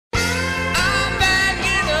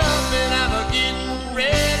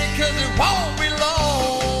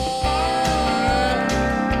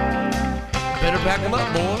Pack them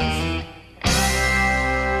up, boys.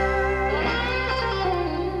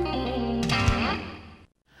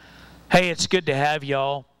 Hey, it's good to have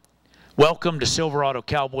y'all. Welcome to Silverado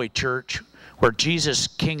Cowboy Church, where Jesus is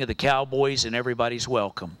King of the Cowboys and everybody's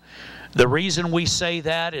welcome. The reason we say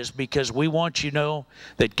that is because we want you to know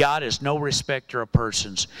that God is no respecter of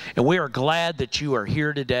persons. And we are glad that you are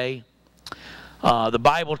here today. The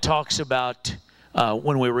Bible talks about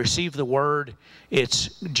when we receive the Word,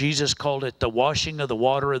 Jesus called it the washing of the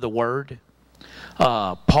water of the Word.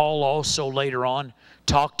 Paul also later on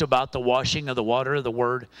talked about the washing of the water of the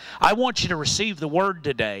Word. I want you to receive the Word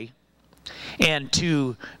today and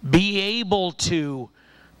to be able to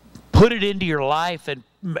put it into your life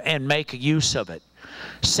and make use of it.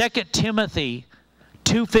 2 Timothy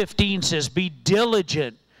 2:15 says, "Be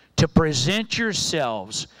diligent to present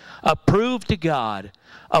yourselves approved to God.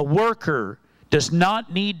 A worker does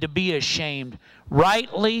not need to be ashamed,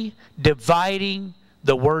 rightly dividing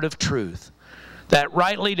the word of truth." That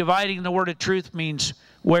rightly dividing the word of truth means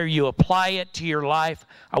where you apply it to your life.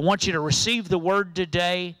 I want you to receive the word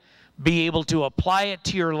today, be able to apply it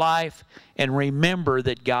to your life, and remember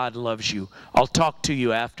that God loves you. I'll talk to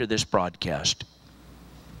you after this broadcast.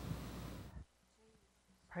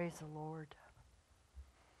 Praise the Lord.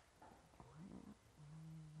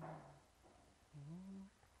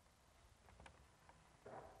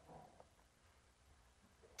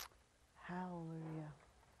 Hallelujah.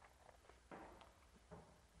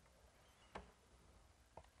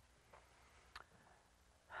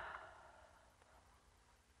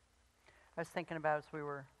 I was thinking about as we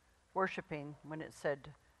were worshiping when it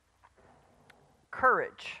said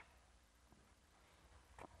courage.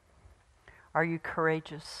 Are you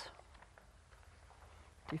courageous?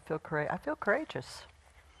 Do you feel courageous? I feel courageous.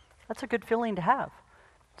 That's a good feeling to have.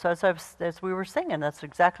 So as we were singing, that's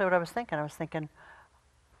exactly what I was thinking. I was thinking,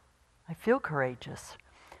 I feel courageous.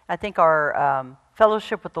 I think our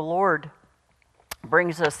fellowship with the Lord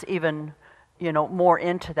brings us even, more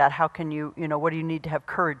into that. How can you, what do you need to have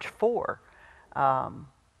courage for?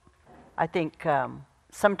 I think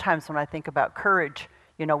sometimes when I think about courage,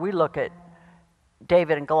 we look at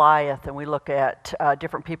David and Goliath, and we look at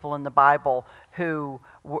different people in the Bible who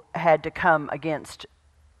had to come against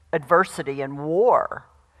adversity and war,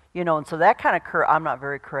 and so that kind of I'm not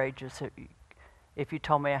very courageous. If you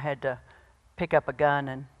told me I had to pick up a gun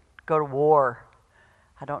and go to war,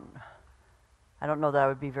 I don't know that I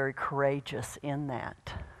would be very courageous in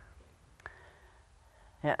that.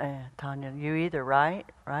 Tanya, you either, right?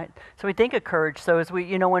 Right. So we think of courage. So as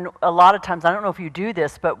we, when a lot of times, I don't know if you do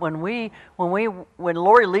this, but when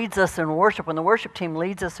Lori leads us in worship, when the worship team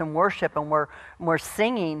leads us in worship, and we're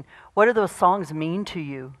singing, what do those songs mean to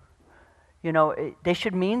you? They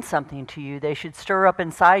should mean something to you. They should stir up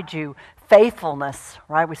inside you faithfulness,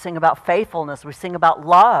 right? We sing about faithfulness. We sing about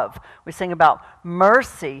love. We sing about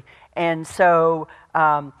mercy. And so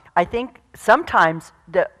I think sometimes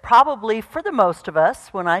that probably for the most of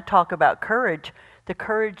us, when I talk about courage, the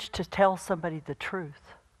courage to tell somebody the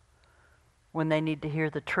truth when they need to hear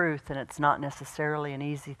the truth, and it's not necessarily an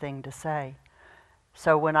easy thing to say.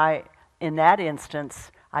 So in that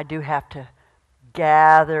instance, I do have to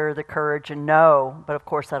gather the courage and know, but of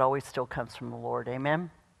course that always still comes from the Lord. Amen.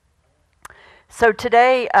 So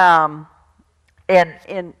today, and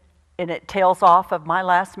it tails off of my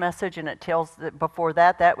last message, and it tails before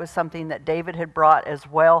that was something that David had brought as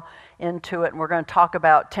well into it, and we're going to talk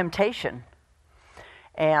about temptation.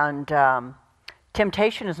 And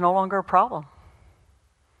temptation is no longer a problem.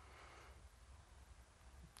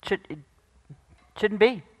 Shouldn't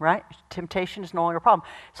be, right? Temptation is no longer a problem.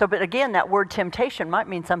 So, but again, that word temptation might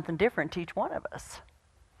mean something different to each one of us.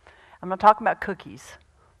 I'm not talking about cookies,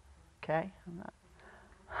 okay?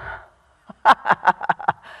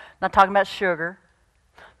 Not talking about sugar,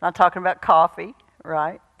 not talking about coffee,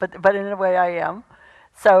 right? But in a way I am.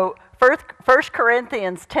 So 1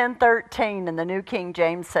 Corinthians 10:13 in the New King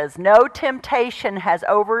James says, "No temptation has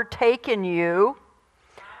overtaken you,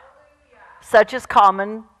 such as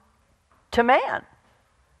common to man.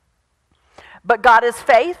 But God is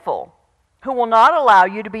faithful, who will not allow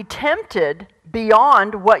you to be tempted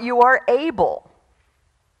beyond what you are able.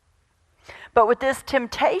 But with this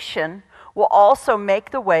temptation will also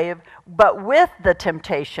make the way of,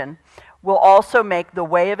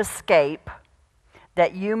 escape,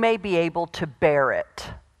 that you may be able to bear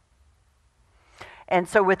it." And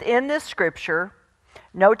so within this scripture,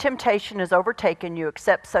 no temptation has overtaken you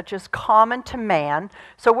except such as common to man.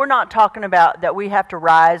 So we're not talking about that we have to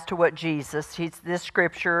rise to what Jesus, this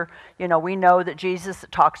scripture, we know that Jesus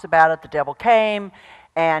talks about it, the devil came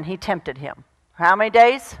and he tempted him. How many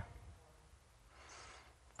days?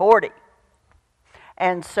 40.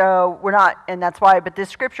 And so we're not, and that's why, but this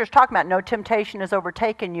scripture is talking about no temptation has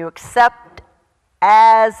overtaken you except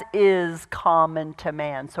as is common to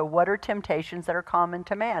man. So what are temptations that are common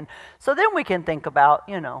to man? So then we can think about,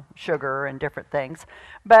 sugar and different things.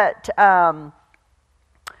 But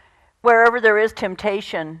wherever there is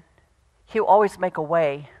temptation, he'll always make a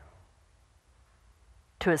way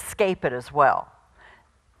to escape it as well.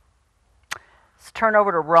 Let's turn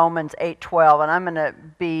over to Romans 8:12, and I'm going to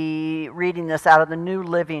be reading this out of the New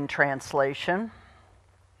Living Translation.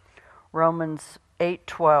 Romans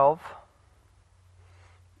 8:12.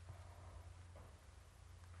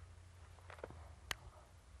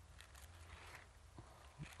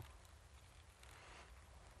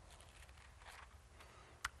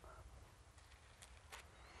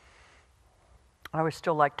 I would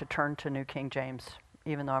still like to turn to New King James,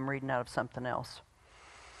 even though I'm reading out of something else.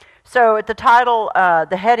 So at the title,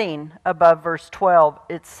 the heading above verse 12,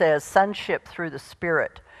 it says sonship through the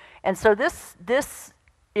Spirit. And so this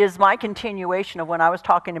is my continuation of when I was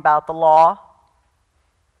talking about the law,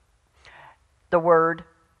 the Word,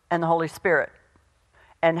 and the Holy Spirit.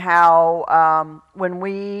 And how when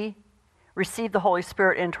we receive the Holy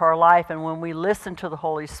Spirit into our life and when we listen to the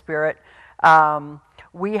Holy Spirit,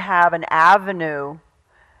 we have an avenue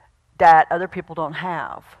that other people don't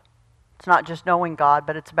have. It's not just knowing God,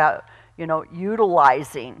 but it's about,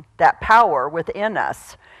 utilizing that power within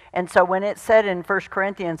us. And so when it said in 1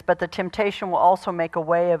 Corinthians, but the temptation will also make a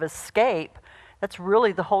way of escape, that's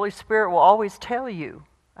really the Holy Spirit will always tell you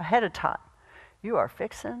ahead of time, you are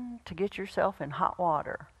fixing to get yourself in hot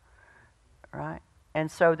water, right?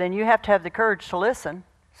 And so then you have to have the courage to listen.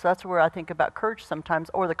 So that's where I think about courage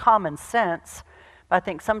sometimes, or the common sense. But I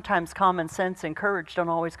think sometimes common sense and courage don't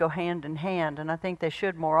always go hand in hand, and I think they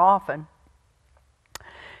should more often.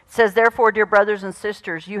 It says, therefore, dear brothers and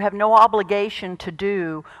sisters, you have no obligation to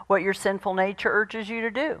do what your sinful nature urges you to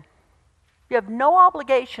do. You have no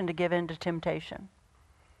obligation to give in to temptation.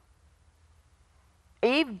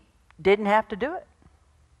 Eve didn't have to do it,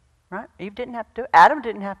 right? Eve didn't have to do it. Adam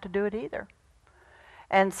didn't have to do it either.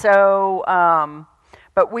 And so,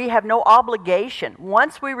 but we have no obligation.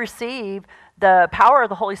 Once we receive the power of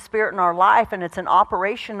the Holy Spirit in our life and it's an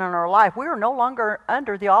operation in our life, we are no longer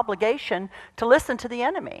under the obligation to listen to the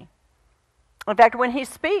enemy. In fact, when he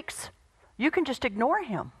speaks, you can just ignore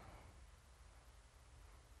him.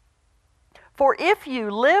 For if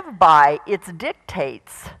you live by its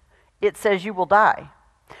dictates, it says you will die.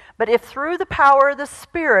 But if through the power of the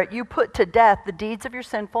Spirit you put to death the deeds of your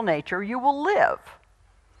sinful nature, you will live.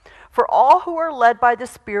 For all who are led by the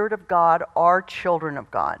Spirit of God are children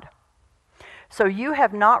of God. So you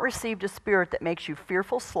have not received a spirit that makes you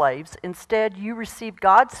fearful slaves. Instead, you received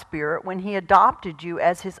God's Spirit when he adopted you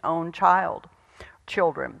as his own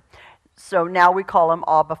children. So now we call him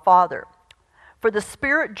Abba, Father. For the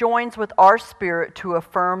Spirit joins with our spirit to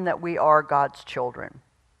affirm that we are God's children.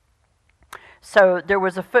 So there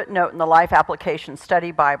was a footnote in the Life Application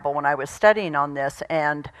Study Bible when I was studying on this,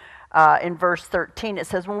 and in verse 13 it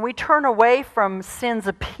says, when we turn away from sin's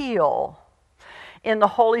appeal in the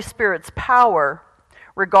Holy Spirit's power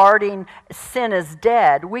regarding sin as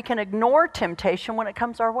dead, we can ignore temptation when it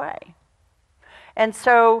comes our way. And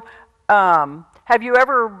so, have you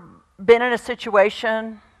ever been in a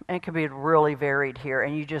situation, and it could be really varied here,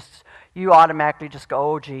 and you automatically just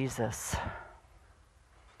go, oh, Jesus,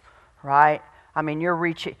 right? I mean,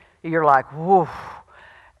 you're like, whoa.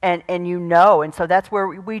 And and so that's where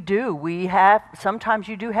we do. Sometimes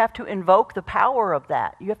you do have to invoke the power of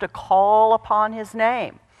that. You have to call upon his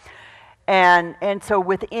name. And so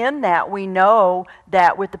within that, we know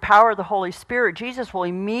that with the power of the Holy Spirit, Jesus will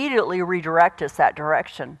immediately redirect us that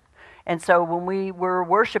direction. And so when we were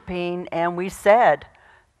worshiping and we said,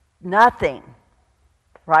 nothing,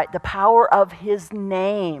 right? The power of his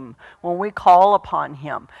name when we call upon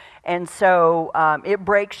him. And so it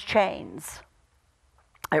breaks chains.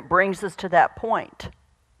 It brings us to that point.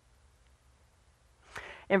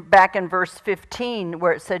 Back in verse 15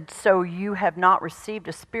 where it said, so you have not received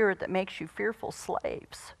a spirit that makes you fearful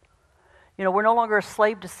slaves. We're no longer a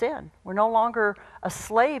slave to sin. We're no longer a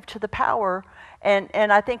slave to the power. And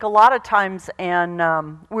I think a lot of times, and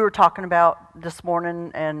we were talking about this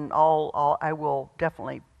morning, and I will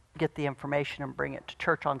definitely get the information and bring it to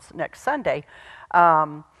church on next Sunday,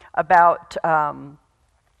 about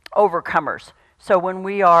overcomers. So when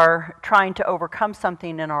we are trying to overcome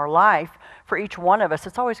something in our life, for each one of us,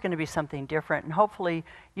 it's always going to be something different. And hopefully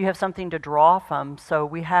you have something to draw from. So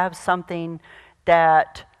we have something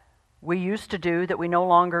that we used to do that we no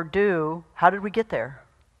longer do. How did we get there?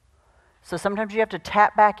 So sometimes you have to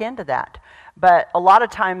tap back into that. But a lot of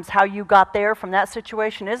times how you got there from that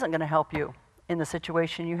situation isn't going to help you in the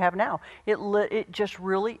situation you have now. It just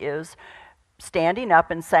really is standing up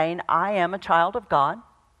and saying, I am a child of God.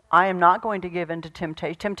 I am not going to give in to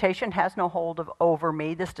temptation. Temptation has no hold over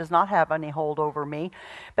me. This does not have any hold over me.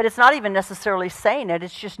 But it's not even necessarily saying it.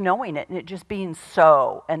 It's just knowing it and it just being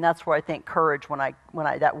so. And that's where I think courage, when I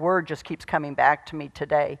that word just keeps coming back to me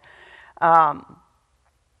today. 2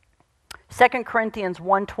 Corinthians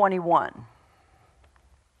 1:21.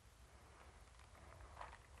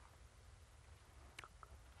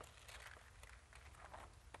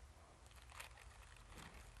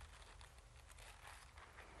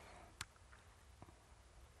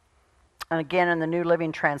 And again, in the New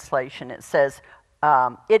Living Translation, it says,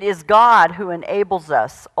 it is God who enables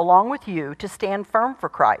us, along with you, to stand firm for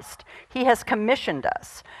Christ. He has commissioned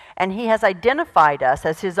us, and He has identified us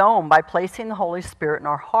as His own by placing the Holy Spirit in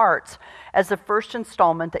our hearts as the first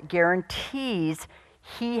installment that guarantees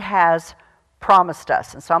He has promised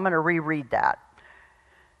us. And so I'm going to reread that.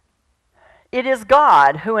 It is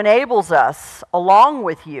God who enables us, along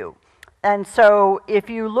with you. And so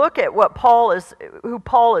if you look at who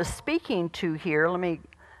Paul is speaking to here, let me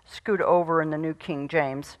scoot over in the New King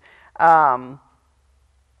James. 21,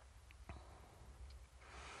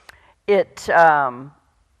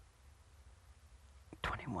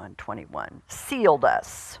 sealed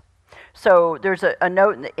us. So there's a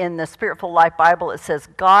note in the Spiritful Life Bible. It says,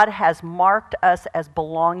 God has marked us as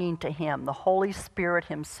belonging to Him. The Holy Spirit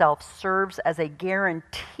Himself serves as a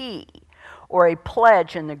guarantee, or a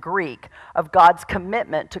pledge in the Greek, of God's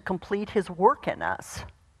commitment to complete His work in us.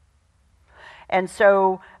 And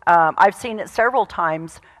so I've seen it several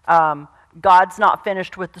times. God's not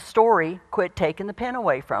finished with the story. Quit taking the pen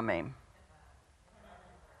away from Him.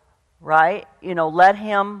 Right? You know, let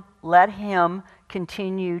Him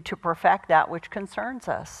continue to perfect that which concerns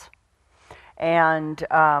us. And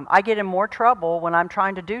I get in more trouble when I'm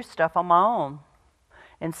trying to do stuff on my own,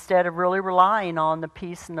 instead of really relying on the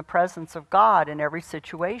peace and the presence of God in every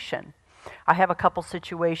situation. I have a couple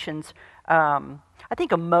situations, I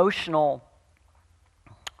think emotional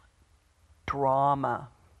drama,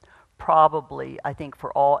 probably, I think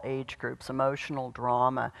for all age groups, emotional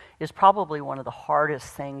drama is probably one of the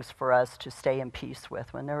hardest things for us to stay in peace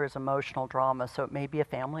with when there is emotional drama. So it may be a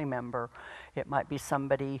family member, it might be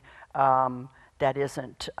somebody that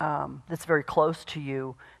isn't, that's very close to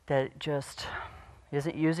you, that just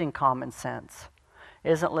isn't using common sense,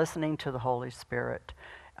 isn't listening to the Holy Spirit.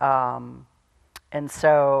 And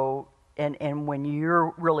so, and when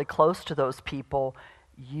you're really close to those people,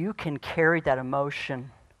 you can carry that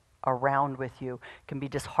emotion around with you. It can be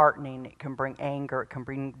disheartening, it can bring anger, it can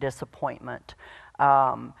bring disappointment.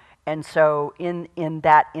 And so in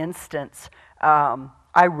that instance,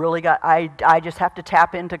 I just have to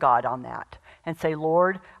tap into God on that and say,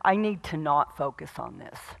 Lord, I need to not focus on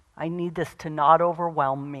this. I need this to not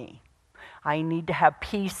overwhelm me. I need to have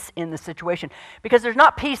peace in the situation. Because there's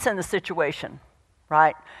not peace in the situation,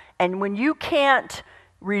 right? And when you can't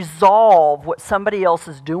resolve what somebody else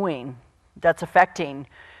is doing that's affecting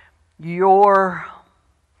your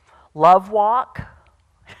love walk,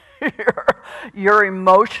 your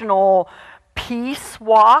emotional peace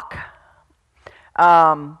walk,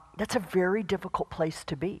 that's a very difficult place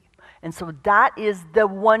to be. And so that is the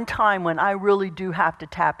one time when I really do have to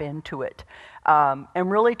tap into it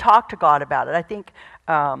and really talk to God about it. I think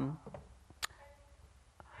that's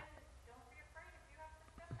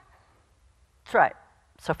right.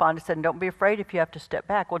 So Fonda said, don't be afraid if you have to step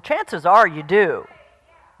back. Well, chances are you do,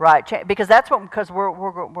 right? Because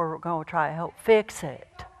we're going to try to help fix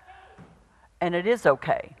it. And it is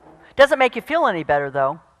okay. Doesn't make you feel any better,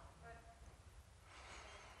 though.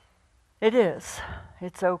 It is.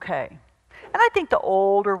 It's okay. And I think the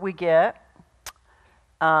older we get,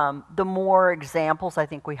 the more examples I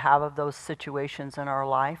think we have of those situations in our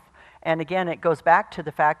life. And again, it goes back to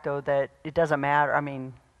the fact, though, that it doesn't matter. I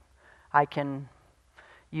mean, I can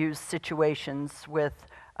use situations with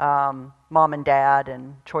mom and dad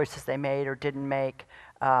and choices they made or didn't make.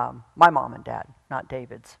 My mom and dad, not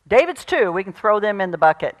David's. David's too. We can throw them in the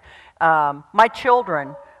bucket. My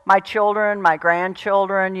children, my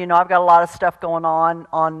grandchildren, you know, I've got a lot of stuff going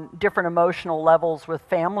on different emotional levels with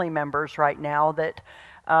family members right now that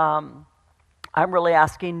I'm really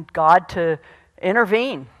asking God to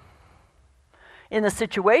intervene in the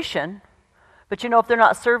situation. But you know, if they're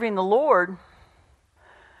not serving the Lord,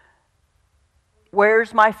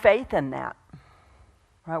 where's my faith in that?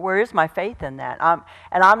 Right? Where is my faith in that? I'm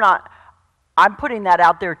putting that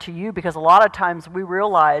out there to you because a lot of times we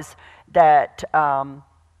realize that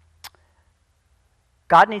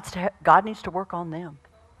God needs to work on them.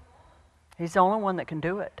 He's the only one that can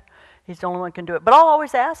do it. He's the only one that can do it. But I'll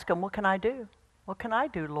always ask him, what can I do? What can I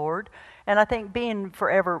do, Lord? And I think being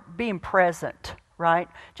present, right?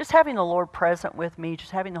 Just having the Lord present with me,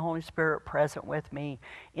 just having the Holy Spirit present with me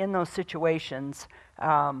in those situations,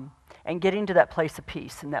 and getting to that place of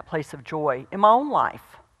peace and that place of joy in my own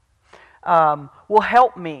life will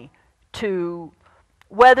help me to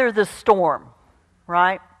weather the storm,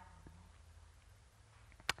 right?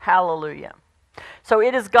 Hallelujah. So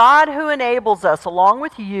it is God who enables us, along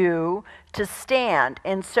with you, to stand.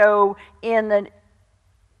 And so in the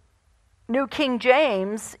New King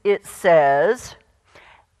James, it says,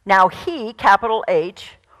 now he, capital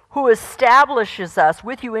H, who establishes us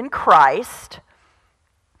with you in Christ,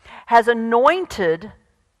 has anointed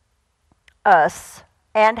us,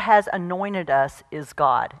 and has anointed us is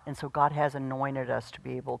God. And so God has anointed us to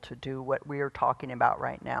be able to do what we are talking about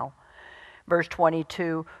right now. Verse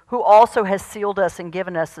 22, who also has sealed us and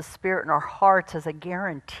given us the Spirit in our hearts as a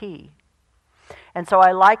guarantee. And so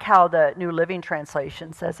I like how the New Living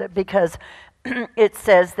Translation says it, because it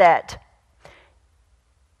says that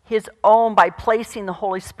his own, by placing the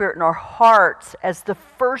Holy Spirit in our hearts as the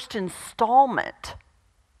first installment.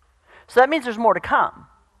 So that means there's more to come.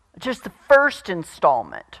 Just the first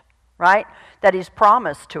installment, right, that he's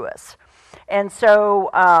promised to us. And so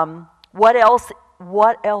what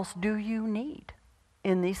else do you need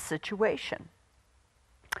in this situation?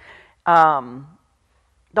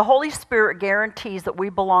 The Holy Spirit guarantees that we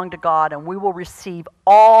belong to God and we will receive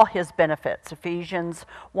all his benefits. Ephesians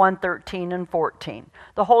 1:13 and 14.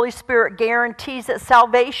 The Holy Spirit guarantees that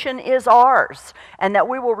salvation is ours and that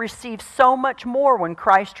we will receive so much more when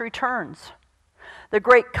Christ returns. The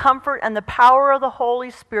great comfort and the power of the Holy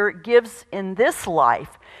Spirit gives in this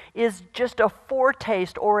life is just a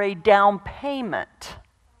foretaste or a down payment,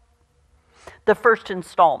 the first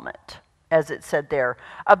installment, as it said there,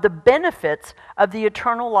 of the benefits of the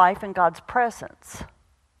eternal life in God's presence.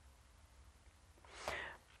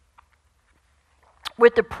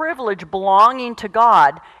 With the privilege belonging to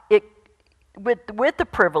God, with the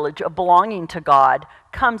privilege of belonging to God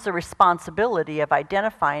comes the responsibility of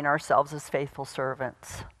identifying ourselves as faithful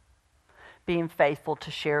servants, being faithful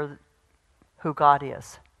to share who God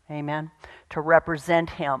is. Amen? To represent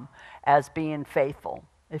him as being faithful.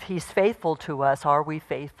 If he's faithful to us, are we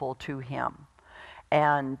faithful to him?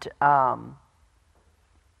 And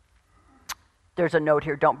there's a note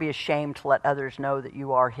here, don't be ashamed to let others know that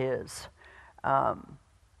you are his.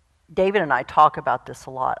 David and I talk about this a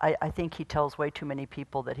lot. I think he tells way too many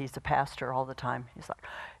people that he's a pastor all the time. He's like,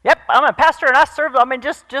 yep, I'm a pastor and I serve,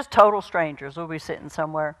 just total strangers. We'll be sitting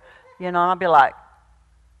somewhere, and I'll be like,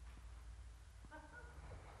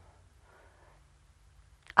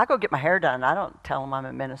 I go get my hair done. I don't tell them I'm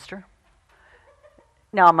a minister.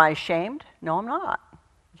 Now, am I ashamed? No, I'm not.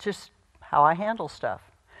 It's just how I handle stuff.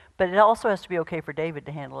 But it also has to be okay for David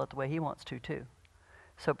to handle it the way he wants to, too.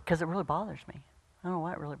 So, because it really bothers me. I don't know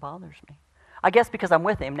why it really bothers me. I guess because I'm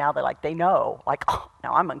with him now, they know, oh,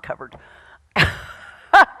 now I'm uncovered.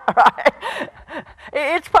 Right?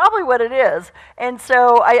 It's probably what it is. And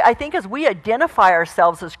so I think as we identify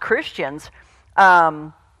ourselves as Christians,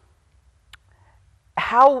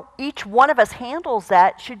 how each one of us handles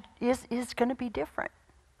that is going to be different.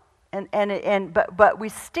 But we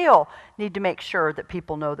still need to make sure that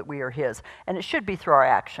people know that we are his. And it should be through our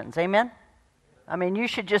actions. Amen?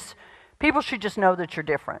 People should just know that you're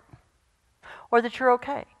different or that you're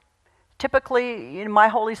okay. Typically, in my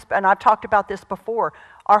Holy Spirit, and I've talked about this before,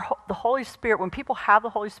 the Holy Spirit, when people have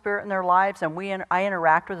the Holy Spirit in their lives and I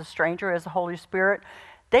interact with a stranger as the Holy Spirit,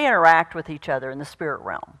 they interact with each other in the spirit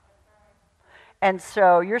realm. And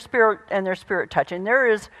so your spirit and their spirit touch. And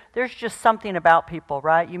there's just something about people,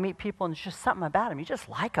 right? You meet people and there's just something about them. You just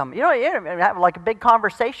like them. You don't have like a big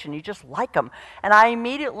conversation. You just like them. And I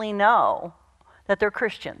immediately know that they're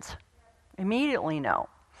Christians. Immediately know.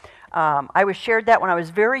 I was shared that when I was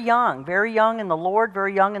very young in the Lord,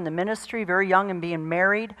 very young in the ministry, very young in being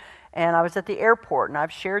married. And I was at the airport, and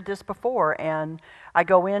I've shared this before. And I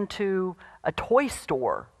go into a toy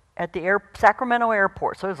store at the Sacramento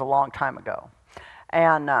airport. So it was a long time ago.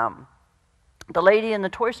 And the lady in the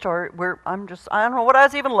toy store, I don't know what I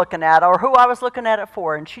was even looking at or who I was looking at it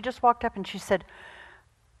for. And she just walked up and she said,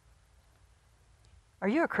 "Are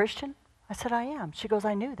you a Christian?" I said, "I am." She goes,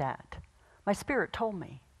 "I knew that. My spirit told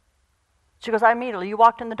me." She goes, you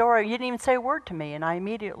walked in the door, you didn't even say a word to me, and I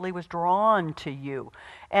immediately was drawn to you.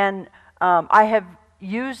 And I have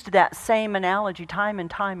used that same analogy time and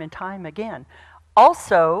time and time again.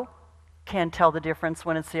 Also can tell the difference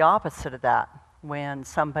when it's the opposite of that. When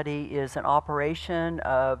somebody is in operation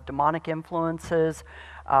of demonic influences,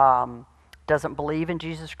 doesn't believe in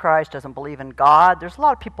Jesus Christ, doesn't believe in God. There's a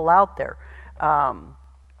lot of people out there.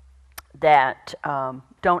 that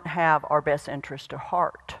don't have our best interest at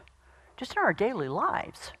heart, just in our daily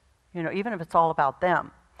lives, even if it's all about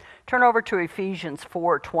them. Turn over to Ephesians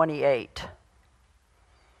 4:28.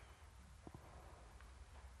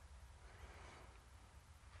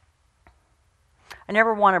 I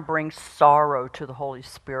never want to bring sorrow to the Holy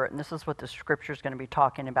Spirit, and this is what the scripture is going to be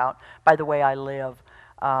talking about, by the way I live.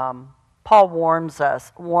 Paul warns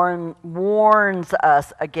us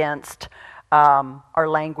against our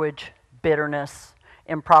language, bitterness,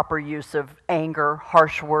 improper use of anger,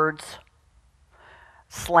 harsh words,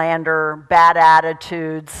 slander, bad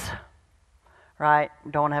attitudes, right?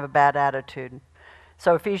 Don't want to have a bad attitude.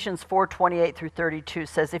 So Ephesians 4:28 through 32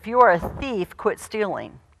 says, if you are a thief, quit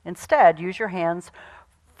stealing. Instead, use your hands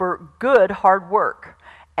for good, hard work,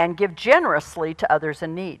 and give generously to others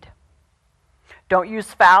in need. Don't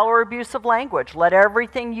use foul or abusive language. Let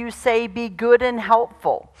everything you say be good and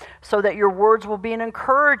helpful, so that your words will be an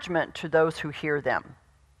encouragement to those who hear them.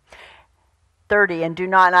 30,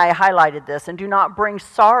 and I highlighted this, and do not bring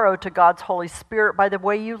sorrow to God's Holy Spirit by the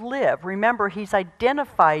way you live. Remember, He's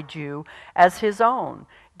identified you as His own,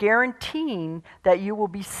 guaranteeing that you will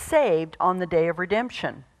be saved on the day of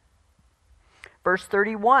redemption. Verse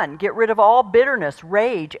 31, get rid of all bitterness,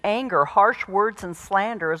 rage, anger, harsh words, and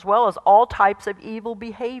slander, as well as all types of evil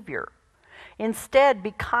behavior. Instead, be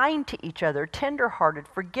kind to each other, tender-hearted,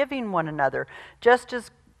 forgiving one another, just as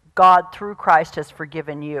God through Christ has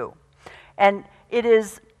forgiven you. And it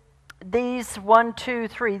is these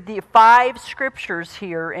the 5 scriptures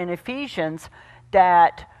here in Ephesians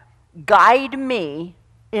that guide me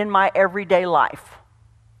in my everyday life.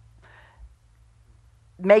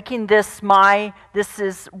 Making this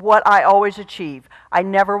is what I always achieve. I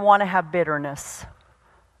never want to have bitterness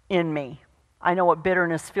in me. I know what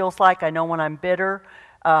bitterness feels like. I know when I'm bitter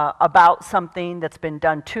about something that's been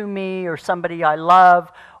done to me or somebody I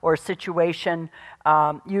love or a situation,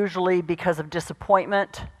 usually because of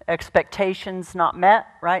disappointment, expectations not met,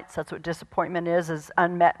 right? So that's what disappointment is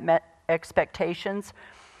unmet expectations.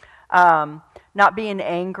 Not being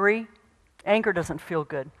angry. Anger doesn't feel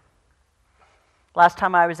good. Last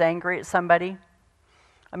time I was angry at somebody,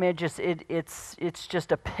 I mean, it's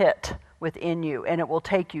just a pit within you, and it will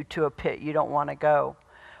take you to a pit you don't want to go.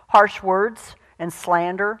 Harsh words and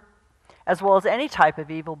slander, as well as any type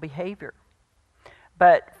of evil behavior.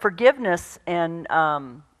 But forgiveness, and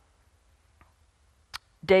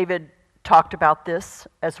David talked about this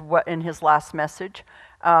as what in his last message,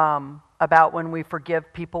 about when we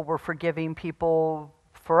forgive people, we're forgiving people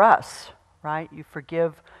for us, right?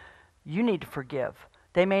 You need to forgive.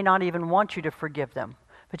 They may not even want you to forgive them,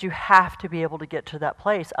 but you have to be able to get to that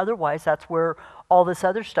place. Otherwise, that's where all this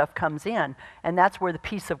other stuff comes in, and that's where the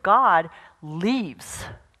peace of God leaves.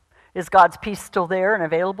 Is God's peace still there and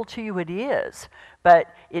available to you? It is, but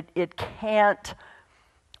it can't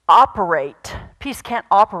operate. Peace can't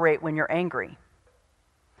operate when you're angry.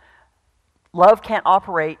 Love can't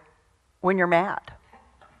operate when you're mad.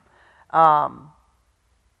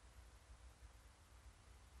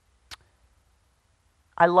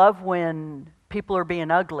 I love when people are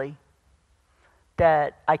being ugly,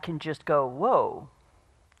 that I can just go, whoa,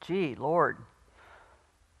 gee, Lord,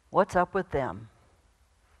 what's up with them?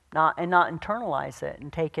 Not internalize it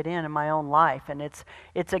and take it in my own life. And it's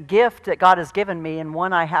a gift that God has given me, and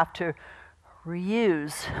one I have to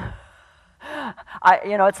reuse.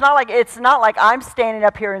 It's not like I'm standing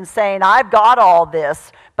up here and saying I've got all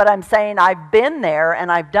this, but I'm saying I've been there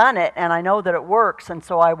and I've done it and I know that it works, and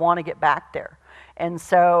so I want to get back there. And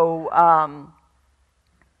so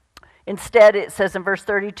instead it says in verse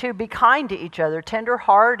 32, be kind to each other,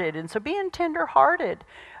 tender-hearted. And so being tender-hearted,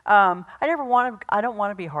 I don't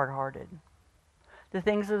want to be hard-hearted. The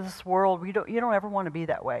things of this world, you don't ever want to be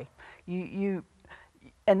that way. And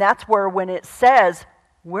that's where when it says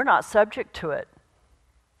we're not subject to it.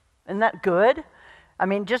 Isn't that good? I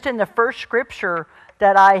mean, just in the first scripture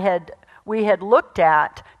that we had looked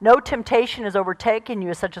at, no temptation has overtaken you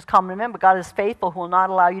as such as common men, but God is faithful, who will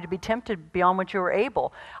not allow you to be tempted beyond what you are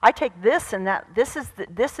able. I take this and that. This is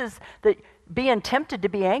the being tempted to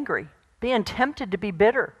be angry, being tempted to be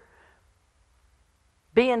bitter,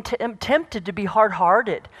 being tempted to be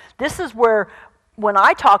hard-hearted. This is where, when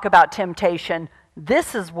I talk about temptation,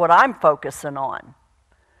 this is what I'm focusing on,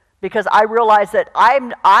 because I realize that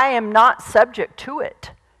I am not subject to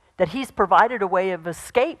it, that He's provided a way of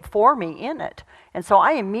escape for me in it. And so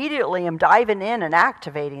I immediately am diving in and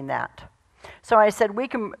activating that. So I said we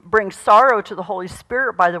can bring sorrow to the Holy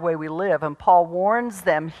Spirit by the way we live. And Paul warns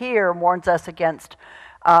us against,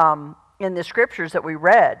 in the scriptures that we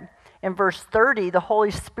read. In verse 30, the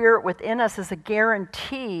Holy Spirit within us is a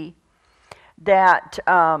guarantee that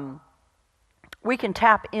we can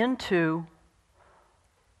tap into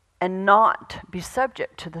and not be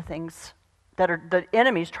subject to the things that are the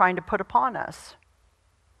enemy's trying to put upon us.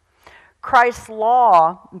 Christ's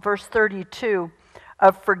law, verse 32,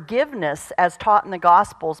 of forgiveness as taught in the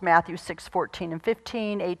Gospels, Matthew 6:14 and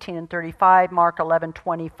 15, 18 and 35, Mark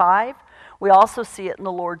 11:25. We also see it in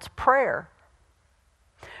the Lord's Prayer.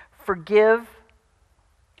 Forgive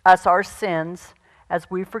us our sins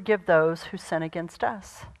as we forgive those who sin against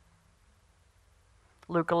us.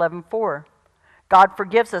 Luke 11:4. God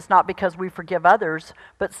forgives us not because we forgive others,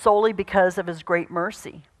 but solely because of his great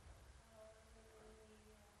mercy.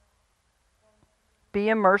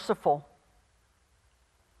 Be merciful.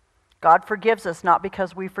 God forgives us not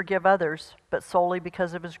because we forgive others, but solely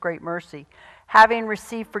because of his great mercy. Having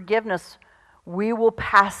received forgiveness, we will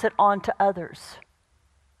pass it on to others.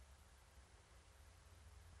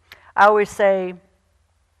 I always say,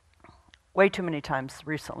 way too many times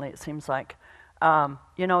recently, it seems like,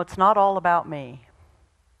 it's not all about me.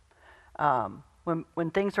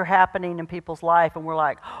 When things are happening in people's life and we're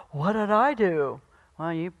like, what did I do?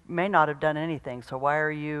 Well, you may not have done anything, so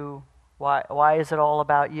why is it all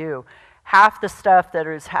about you? Half the stuff that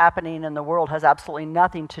is happening in the world has absolutely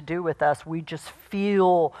nothing to do with us. We just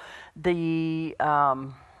feel the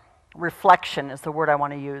reflection is the word I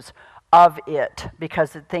want to use, of it,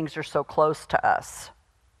 because things are so close to us.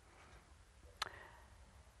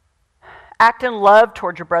 Act in love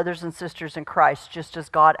toward your brothers and sisters in Christ, just as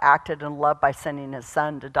God acted in love by sending his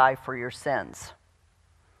Son to die for your sins.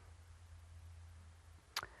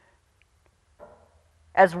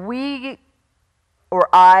 As we or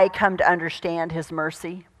I come to understand his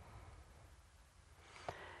mercy,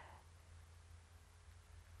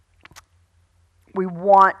 we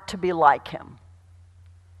want to be like him.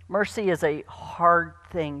 Mercy is a hard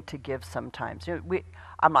thing to give sometimes.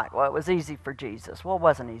 I'm like, well, it was easy for Jesus. Well, it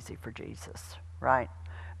wasn't easy for Jesus, right?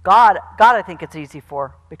 God, I think it's easy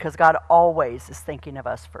for, because God always is thinking of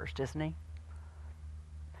us first, isn't he?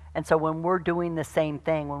 And so when we're doing the same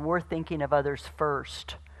thing, when we're thinking of others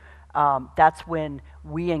first, that's when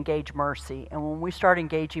we engage mercy. And when we start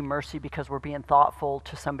engaging mercy because we're being thoughtful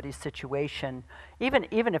to somebody's situation, even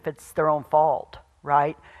if it's their own fault,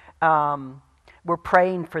 right? We're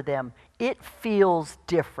praying for them. It feels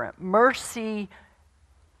different. Mercy,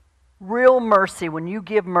 real mercy, when you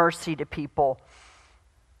give mercy to people,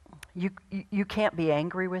 you can't be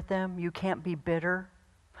angry with them. You can't be bitter.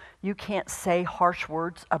 You can't say harsh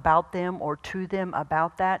words about them or to them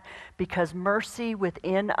about that, because mercy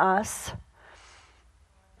within us,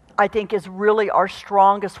 I think, is really our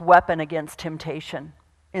strongest weapon against temptation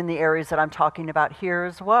in the areas that I'm talking about here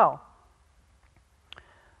as well.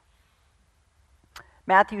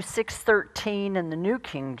 Matthew 6:13 in the New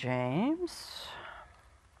King James.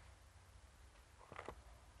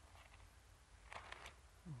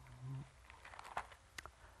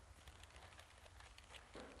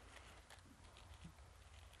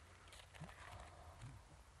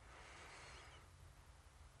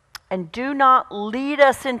 And do not lead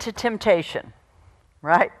us into temptation,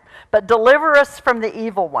 right? But deliver us from the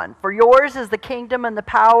evil one. For yours is the kingdom and the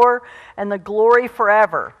power and the glory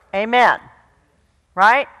forever. Amen.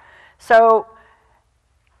 Right? So,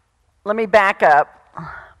 let me back up.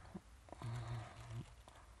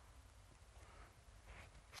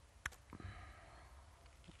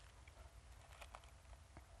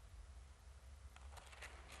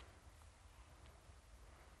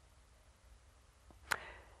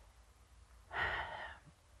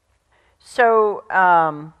 So,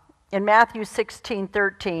 in Matthew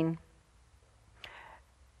 16:13,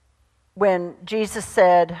 when Jesus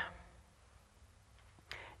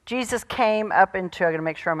came up into, I'm going to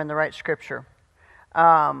make sure I'm in the right scripture.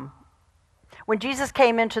 When Jesus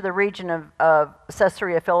came into the region of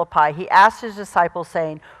Caesarea Philippi, he asked his disciples,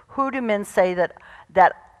 saying, who do men say that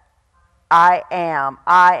I am?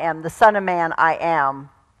 I am the Son of Man, I am.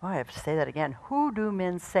 Oh, I have to say that again. Who do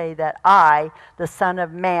men say that I, the Son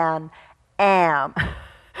of Man, am?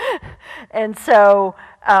 And so,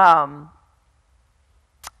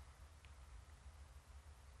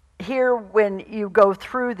 here when you go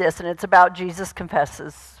through this, and it's about Peter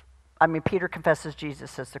confesses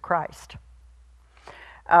Jesus as the Christ.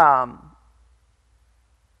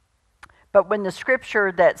 But when the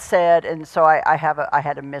scripture that said, and so I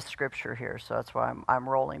had a missed scripture here, so that's why I'm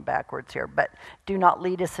rolling backwards here. But do not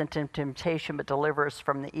lead us into temptation, but deliver us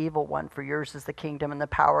from the evil one. For yours is the kingdom and the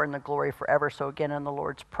power and the glory forever. So again, in the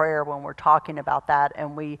Lord's Prayer, when we're talking about that,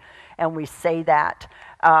 and we say that,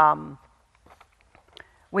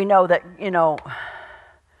 we know that,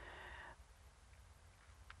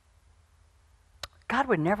 God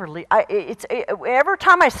would never lead. Every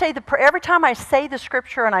time I say the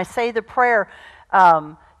scripture and I say the prayer,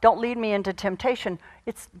 don't lead me into temptation.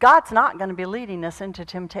 God's not going to be leading us into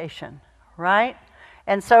temptation, right?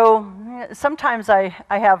 And so sometimes I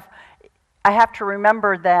have to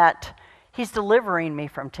remember that He's delivering me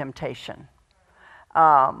from temptation.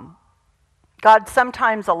 God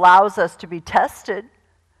sometimes allows us to be tested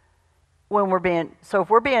when we're being, so if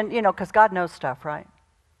we're being, because God knows stuff, right?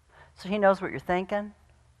 So He knows what you're thinking.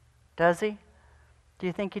 Does He? Do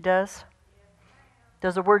you think He does?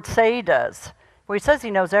 Does the Word say He does? Well, He says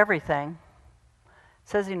He knows everything.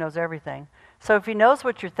 Says He knows everything. So if He knows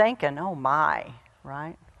what you're thinking, oh my,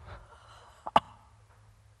 right?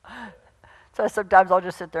 So sometimes I'll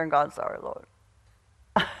just sit there and go, I'm sorry, Lord.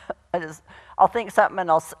 I'll think something and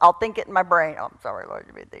I'll think it in my brain. Oh, I'm sorry, Lord,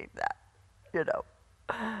 you made me think that,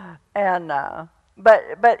 And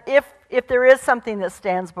but if there is something that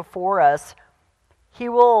stands before us, He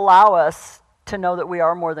will allow us to know that we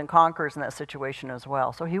are more than conquerors in that situation as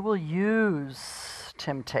well. So He will use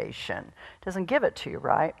temptation. Doesn't give it to you,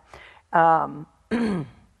 right?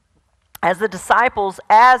 As the disciples,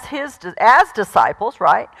 as disciples,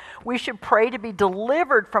 right? We should pray to be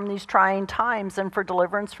delivered from these trying times and for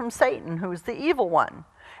deliverance from Satan, who is the evil one,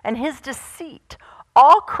 and his deceit.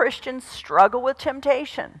 All Christians struggle with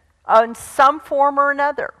temptation in some form or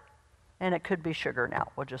another. And it could be sugar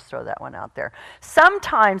now. We'll just throw that one out there.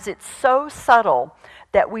 Sometimes it's so subtle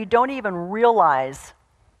that we don't even realize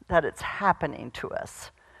that it's happening to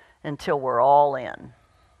us until we're all in.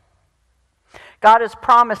 God has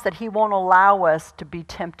promised that He won't allow us to be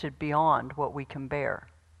tempted beyond what we can bear.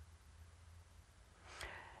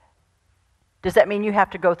 Does that mean you have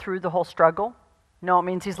to go through the whole struggle? No, it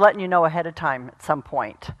means He's letting you know ahead of time at some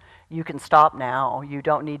point. You can stop now. You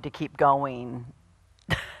don't need to keep going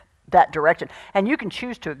that direction. And you can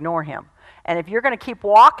choose to ignore Him. And if you're going to keep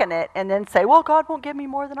walking it and then say, well, God won't give me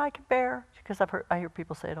more than I can bear, because I hear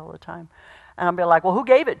people say it all the time. And I'll be like, well, who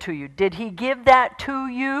gave it to you? Did He give that to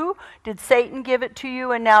you? Did Satan give it to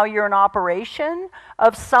you and now you're in operation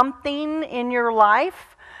of something in your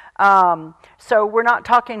life? So we're not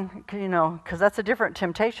talking, because that's a different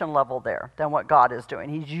temptation level there than what God is doing.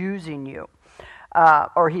 He's using you,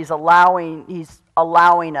 or He's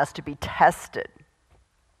allowing us to be tested.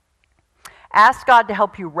 Ask God to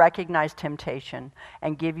help you recognize temptation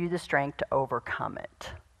and give you the strength to overcome it,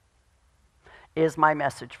 is my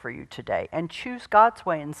message for you today. And choose God's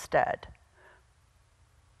way instead.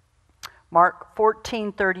 Mark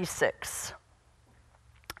 14:36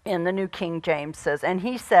 in the New King James says, and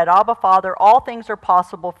He said, Abba, Father, all things are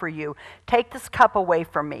possible for you. Take this cup away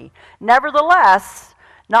from me. Nevertheless,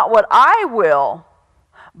 not what I will,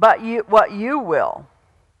 but what you will.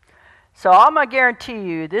 So I'm going to guarantee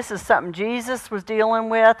you this is something Jesus was dealing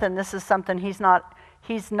with, and this is something He's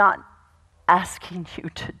not asking you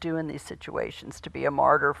to do in these situations, to be a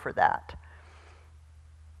martyr for that.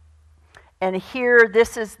 And here,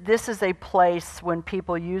 this is a place when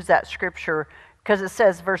people use that scripture, because it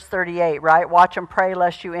says, verse 38, right? Watch and pray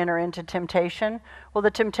lest you enter into temptation. Well,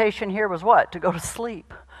 the temptation here was what? To go to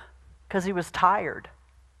sleep, because he was tired.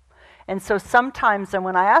 And so sometimes, and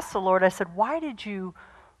when I asked the Lord, I said, why did you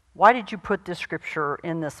put this scripture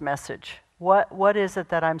in this message? What is it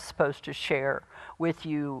that I'm supposed to share with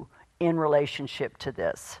you in relationship to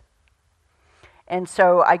this? And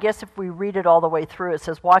so I guess if we read it all the way through, it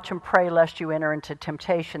says, watch and pray lest you enter into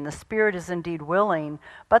temptation. The spirit is indeed willing,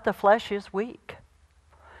 but the flesh is weak.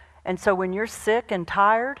 And so when you're sick and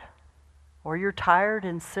tired, or you're tired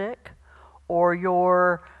and sick, or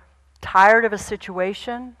you're tired of a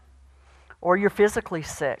situation, or you're physically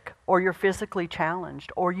sick, or you're physically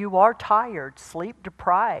challenged, or you are tired, sleep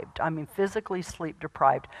deprived, physically sleep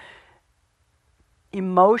deprived,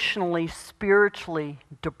 emotionally, spiritually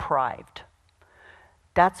deprived.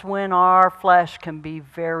 That's when our flesh can be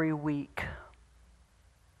very weak.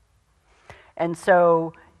 And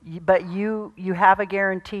so, but you have a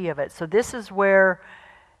guarantee of it. So this is where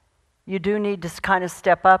you do need to kind of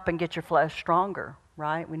step up and get your flesh stronger,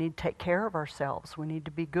 right? We need to take care of ourselves. We need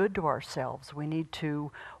to be good to ourselves. We need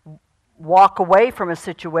to walk away from a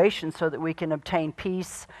situation so that we can obtain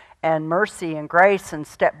peace and mercy and grace and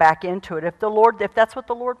step back into it if that's what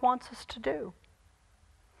the Lord wants us to do.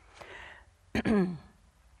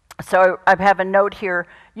 So I have a note here.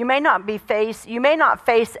 You may not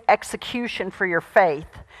face execution for your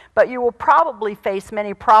faith, but you will probably face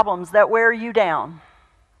many problems that wear you down.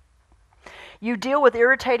 You deal with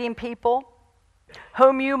irritating people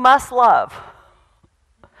whom you must love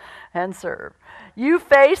and serve. You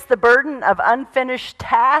face the burden of unfinished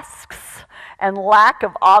tasks and lack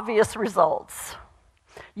of obvious results.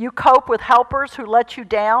 You cope with helpers who let you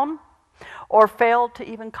down or fail to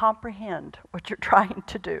even comprehend what you're trying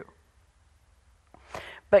to do.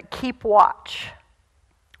 But keep watch.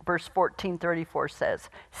 Verse 1434 says,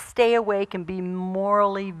 stay awake and be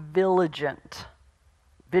morally vigilant.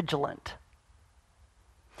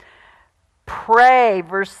 Pray,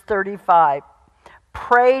 verse 35.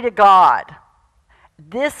 Pray to God.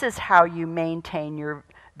 This is how you maintain your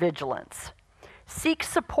vigilance. Seek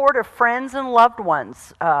support of friends and loved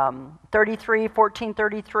ones.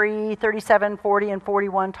 1433, 37, 40, and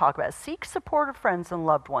 41 talk about it. Seek support of friends and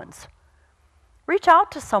loved ones. Reach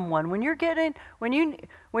out to someone when you're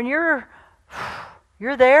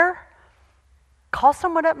there. Call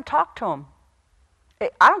someone up and talk to them.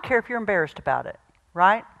 I don't care if you're embarrassed about it,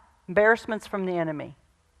 right? Embarrassment's from the enemy.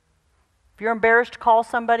 If you're embarrassed to call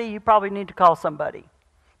somebody, you probably need to call somebody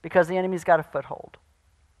because the enemy's got a foothold.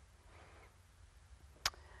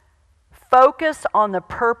 Focus on the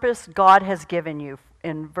purpose God has given you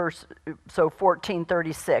in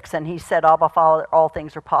 1436. And he said, Abba, Father, all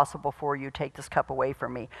things are possible for you. Take this cup away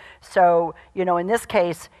from me. So, in this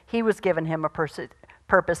case, he was given him a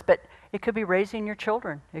purpose, but it could be raising your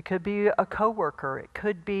children. It could be a coworker. It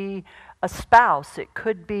could be a spouse. It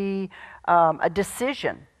could be a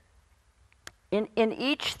decision. In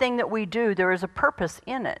each thing that we do, there is a purpose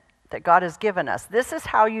in it that God has given us. This is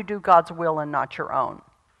how you do God's will and not your own.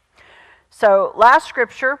 So last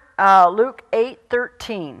scripture, Luke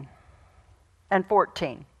 8:13 and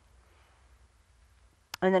 14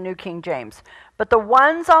 in the New King James. But the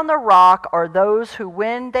ones on the rock are those who,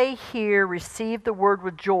 when they hear, receive the word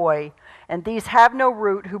with joy, and these have no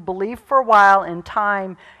root, who believe for a while. In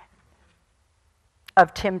time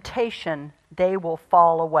of temptation, they will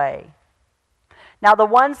fall away. Now the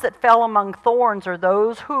ones that fell among thorns are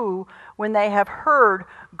those who, when they have heard,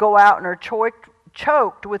 go out and are choked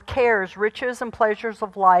with cares, riches, and pleasures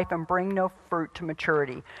of life, and bring no fruit to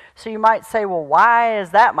maturity. So you might say, well, why is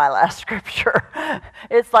that my last scripture?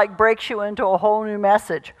 It's like breaks you into a whole new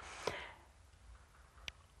message.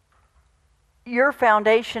 Your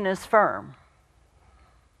foundation is firm.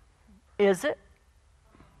 Is it?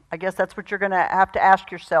 I guess that's what you're going to have to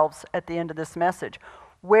ask yourselves at the end of this message.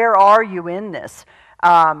 Where are you in this?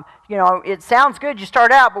 It sounds good. You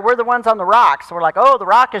start out, but we're the ones on the rock. So we're like, oh, the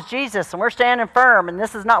rock is Jesus, and we're standing firm. And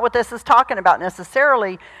this is not what this is talking about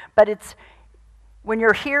necessarily, but it's when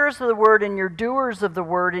you're hearers of the word and you're doers of the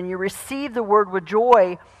word and you receive the word with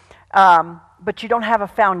joy, but you don't have a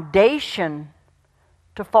foundation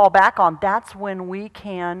to fall back on, that's when we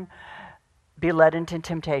can be led into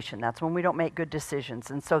temptation. That's when we don't make good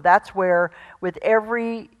decisions. And so that's where, with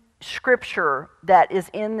every scripture that is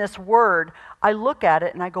in this word, I look at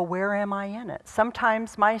it and I go, where am I in it?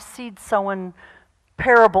 Sometimes my seed sowing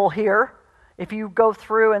parable here, if you go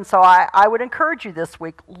through, and so I would encourage you this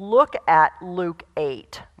week, look at Luke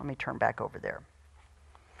 8. Let me turn back over there.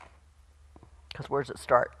 Because where does it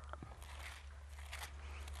start?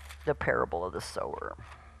 The parable of the sower.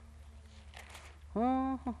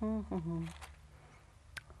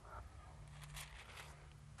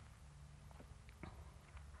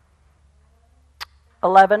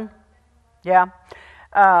 11, yeah.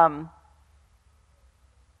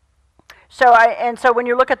 So when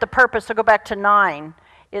you look at the purpose, so go back to 9,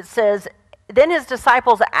 it says, then his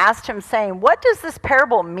disciples asked him, saying, what does this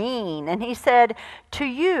parable mean? And he said, to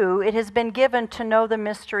you it has been given to know the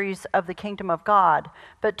mysteries of the kingdom of God,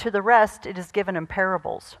 but to the rest it is given in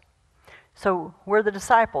parables. So we're the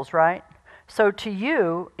disciples, right? So to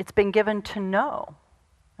you it's been given to know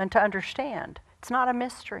and to understand. It's not a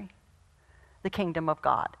mystery, the kingdom of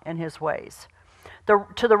God and his ways.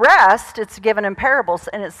 To the rest, it's given in parables,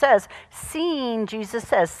 and it says, seeing, Jesus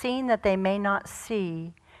says, seeing that they may not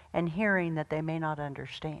see, and hearing that they may not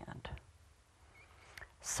understand.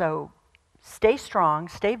 So stay strong,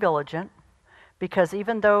 stay vigilant, because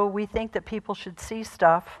even though we think that people should see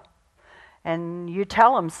stuff, and you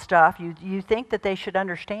tell them stuff, you think that they should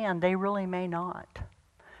understand, they really may not.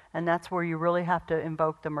 And that's where you really have to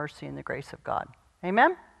invoke the mercy and the grace of God.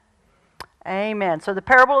 Amen? Amen. So the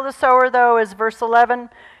parable of the sower, though, is verse 11.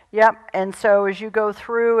 Yep. And so as you go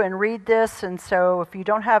through and read this, and so if you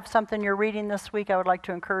don't have something you're reading this week, I would like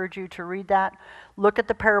to encourage you to read that. Look at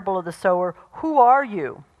the parable of the sower. Who are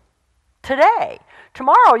you today?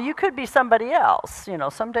 Tomorrow you could be somebody else.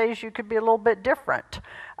 Some days you could be a little bit different.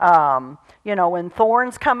 When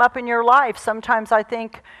thorns come up in your life, sometimes I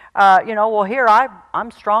think, well, here I'm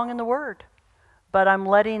strong in the Word, but I'm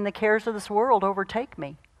letting the cares of this world overtake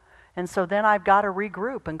me. And so then I've got to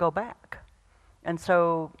regroup and go back. And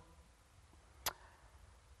so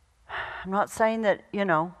I'm not saying that,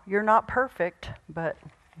 you're not perfect, but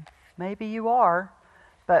maybe you are.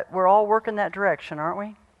 But we're all working that direction, aren't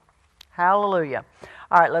we? Hallelujah.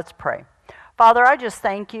 All right, let's pray. Father, I just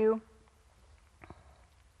thank you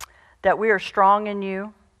that we are strong in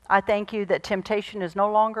you. I thank you that temptation is no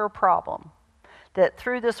longer a problem. That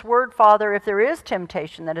through this word, Father, if there is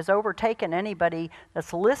temptation that has overtaken anybody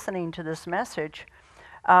that's listening to this message,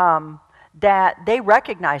 that they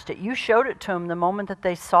recognized it. You showed it to them the moment that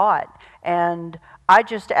they saw it. And I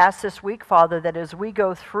just ask this week, Father, that as we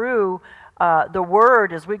go through the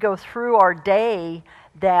word, as we go through our day,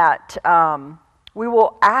 that we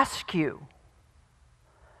will ask you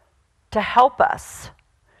to help us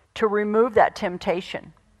to remove that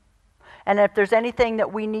temptation. And if there's anything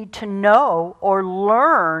that we need to know or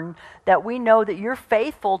learn, that we know that you're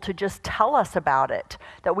faithful to just tell us about it,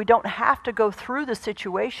 that we don't have to go through the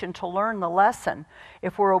situation to learn the lesson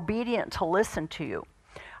if we're obedient to listen to you.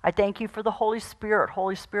 I thank you for the Holy Spirit.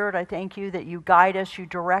 Holy Spirit, I thank you that you guide us, you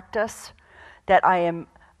direct us, that I am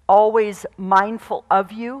always mindful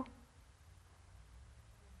of you.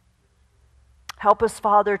 Help us,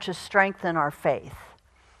 Father, to strengthen our faith.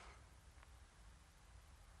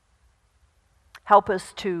 Help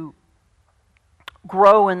us to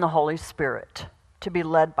grow in the Holy Spirit, to be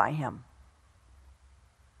led by him.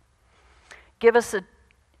 Give us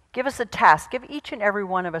a task. Give each and every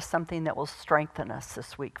one of us something that will strengthen us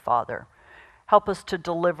this week, Father. Help us to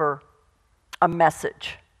deliver a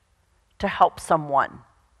message to help someone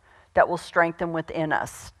that will strengthen within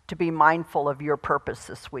us to be mindful of your purpose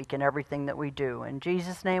this week in everything that we do. In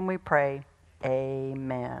Jesus' name we pray.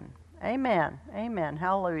 Amen. Amen. Amen.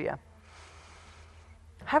 Hallelujah.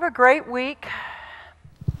 Have a great week.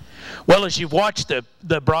 Well, as you've watched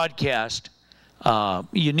the broadcast,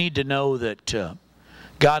 you need to know that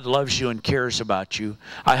God loves you and cares about you.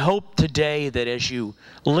 I hope today that as you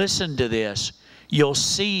listen to this, you'll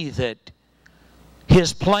see that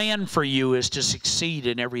his plan for you is to succeed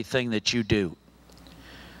in everything that you do.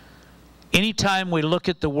 Anytime we look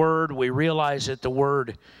at the Word, we realize that the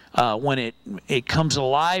Word, when it comes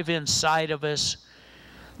alive inside of us,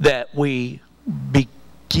 that we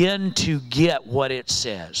begin to get what it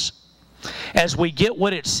says. As we get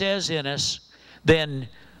what it says in us, then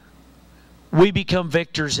we become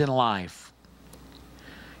victors in life.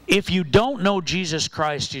 If you don't know Jesus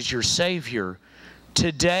Christ as your Savior,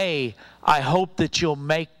 today I hope that you'll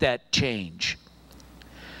make that change.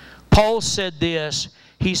 Paul said this.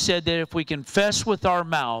 He said that if we confess with our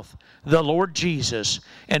mouth the Lord Jesus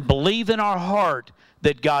and believe in our heart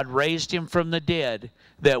that God raised him from the dead,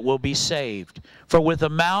 that we'll be saved. For with the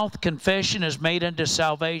mouth confession is made unto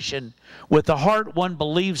salvation, with the heart one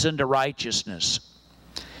believes unto righteousness.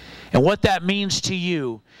 And what that means to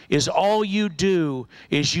you is all you do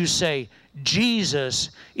is you say,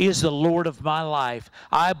 Jesus is the Lord of my life.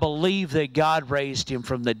 I believe that God raised him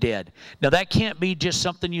from the dead. Now that can't be just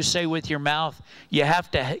something you say with your mouth. You have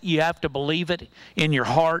to believe it in your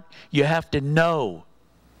heart. You have to know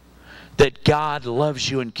that God loves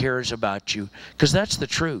you and cares about you, because that's the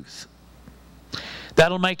truth.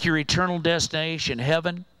 That'll make your eternal destination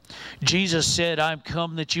heaven. Jesus said, I'm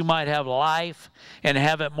come that you might have life and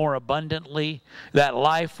have it more abundantly. That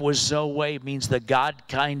life was Zoe, means the God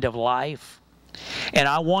kind of life. And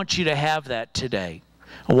I want you to have that today.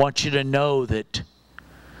 I want you to know that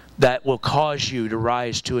that will cause you to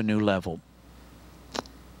rise to a new level.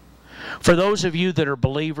 For those of you that are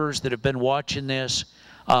believers that have been watching this,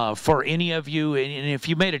 for any of you, and if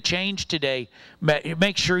you made a change today,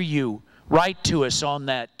 make sure you write to us on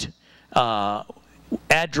that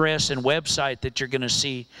address and website that you're going to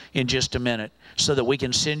see in just a minute, so that we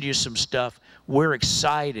can send you some stuff. We're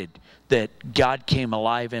excited that God came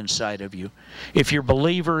alive inside of you. If you're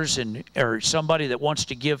believers or somebody that wants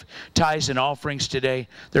to give tithes and offerings today,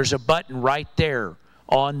 there's a button right there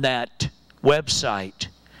on that website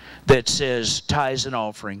that says tithes and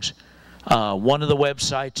offerings. One of the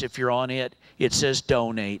websites, if you're on it, it says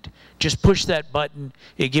donate. Just push that button.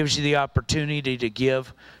 It gives you the opportunity to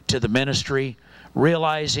give to the ministry,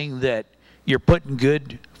 realizing that you're putting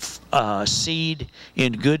good seed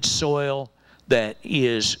in good soil that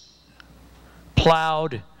is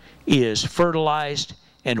plowed, is fertilized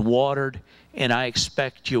and watered, and I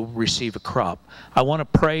expect you'll receive a crop. I want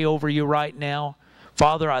to pray over you right now.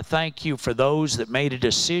 Father, I thank you for those that made a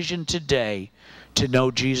decision today to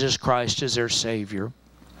know Jesus Christ as their Savior.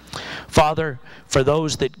 Father, for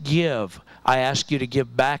those that give, I ask you to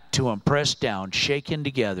give back to them, pressed down, shaken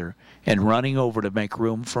together, and running over to make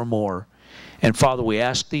room for more. And Father, we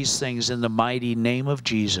ask these things in the mighty name of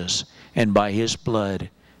Jesus and by his blood.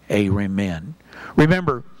 Amen.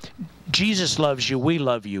 Remember, Jesus loves you, we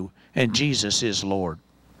love you, and Jesus is Lord.